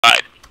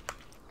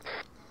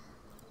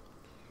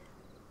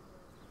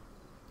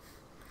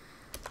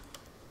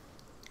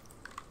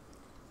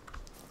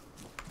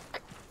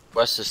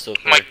West is still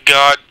clear. My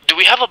god, do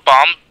we have a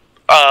bomb,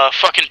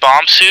 fucking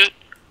bomb suit?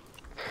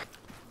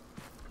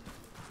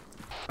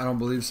 I don't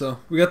believe so.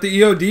 We got the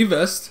EOD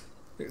vest.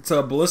 It's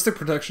a ballistic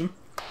protection.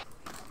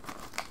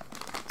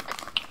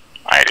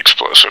 I had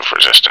explosive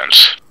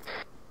resistance.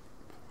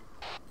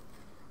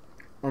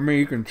 I mean,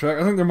 you can check.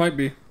 I think there might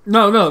be.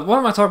 No, what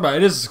am I talking about?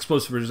 It is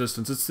explosive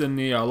resistance. It's in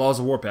the Laws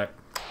of War pack.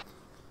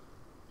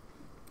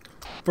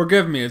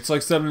 Forgive me, it's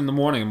like 7 in the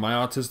morning and my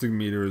autistic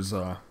meter is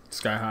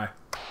sky high.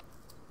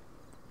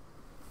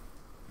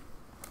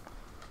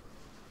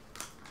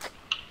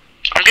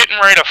 I'm getting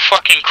ready to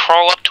fucking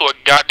crawl up to a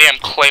goddamn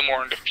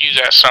Claymore and defuse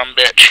that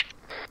sumbitch.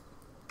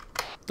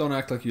 Don't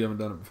act like you haven't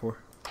done it before.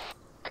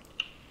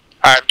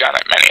 I've done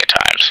it many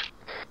times.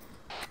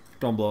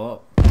 Don't blow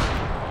up.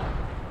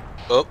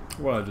 Oh.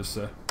 What did I just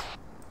say?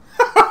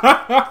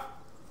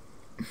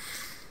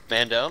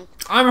 Man down?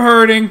 I'm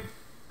hurting.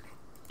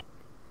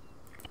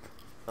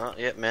 Oh,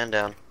 yeah, man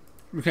down.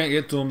 We can't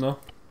get to him though.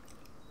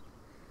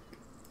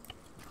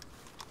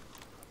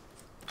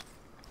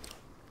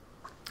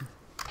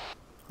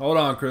 Hold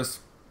on, Chris.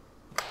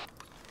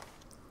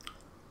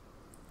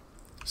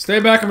 Stay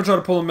back. I'm gonna try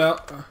to pull him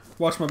out.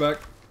 Watch my back.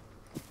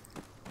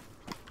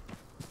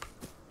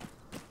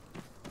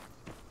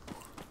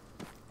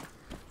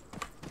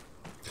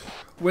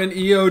 When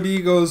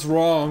EOD goes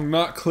wrong,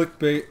 not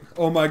clickbait.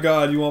 Oh my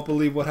god, you won't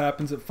believe what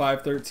happens at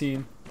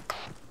 5:13.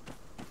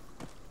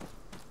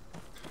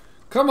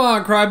 Come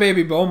on,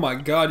 crybaby. Oh my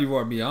god, you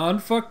are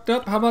beyond fucked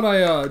up. How about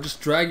I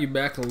just drag you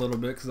back a little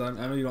bit, because I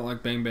know you don't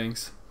like bang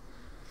bangs.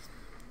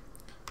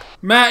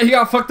 Matt, he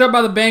got fucked up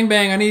by the bang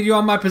bang. I need you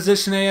on my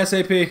position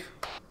ASAP.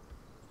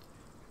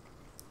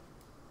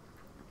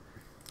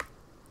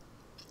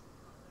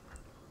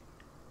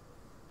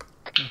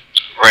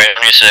 Right,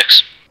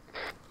 26.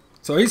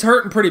 So he's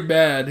hurting pretty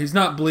bad. He's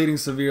not bleeding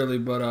severely,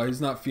 but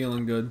he's not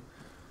feeling good.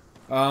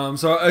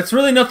 So it's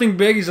really nothing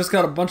big. He's just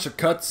got a bunch of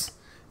cuts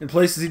in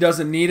places he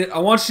doesn't need it. I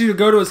want you to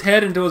go to his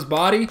head and to his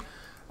body.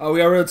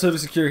 We are relatively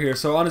secure here.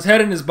 So on his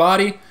head and his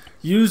body,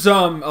 use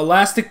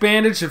elastic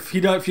bandage. If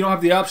you don't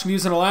have the option to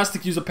use an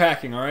elastic, use a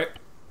packing. All right.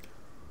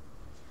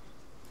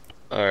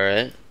 All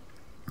right.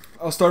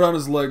 I'll start on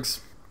his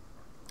legs.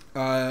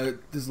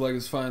 His leg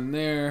is fine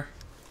there.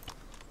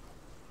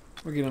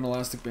 We'll get an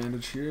elastic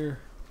bandage here.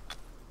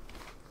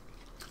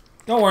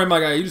 Don't worry, my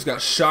guy. You just got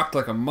shocked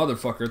like a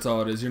motherfucker. That's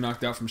all it is. You're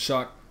knocked out from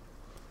shock.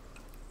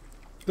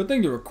 Good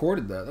thing you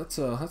recorded that. That's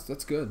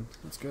good.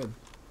 That's good.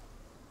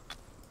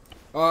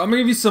 I'm gonna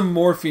give you some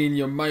morphine.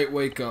 You might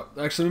wake up.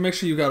 Actually, let me make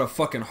sure you got a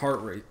fucking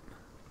heart rate.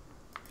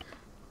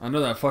 I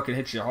know that fucking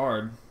hits you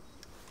hard.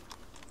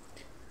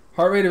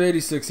 Heart rate of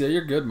 86. Yeah,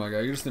 you're good, my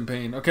guy. You're just in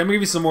pain. Okay, I'm gonna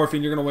give you some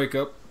morphine. You're gonna wake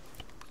up.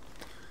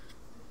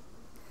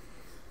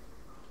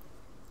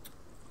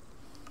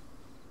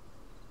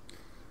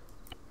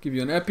 Give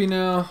you an epi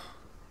now.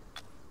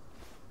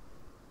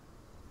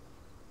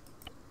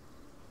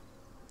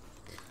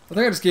 I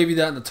think I just gave you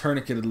that in the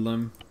tourniqueted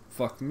limb.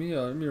 Fuck, let me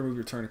remove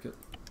your tourniquet.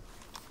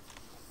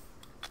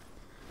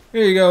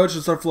 Here you go, it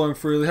should start flowing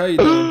freely. How you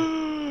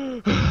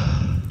doing?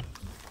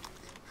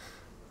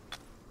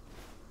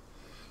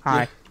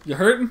 Hi. You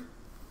hurting?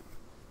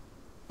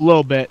 A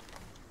little bit.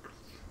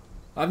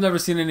 I've never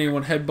seen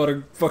anyone headbutt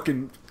a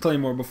fucking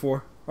Claymore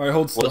before. Alright,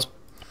 hold still.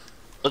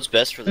 What's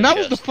best for the And that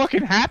chest? was the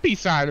fucking happy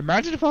side.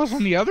 Imagine if I was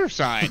on the other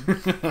side.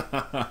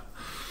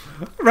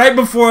 Right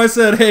before I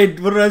said, hey,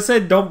 what did I say?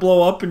 Don't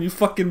blow up, and you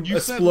fucking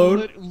explode.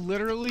 Said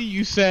literally,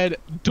 you said,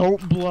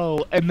 don't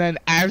blow, and then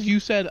as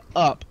you said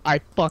up, I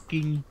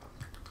fucking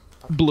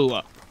blew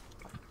up.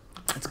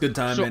 It's a good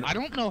time, So man. I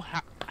don't know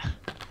how...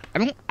 I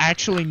don't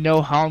actually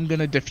know how I'm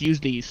gonna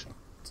defuse these.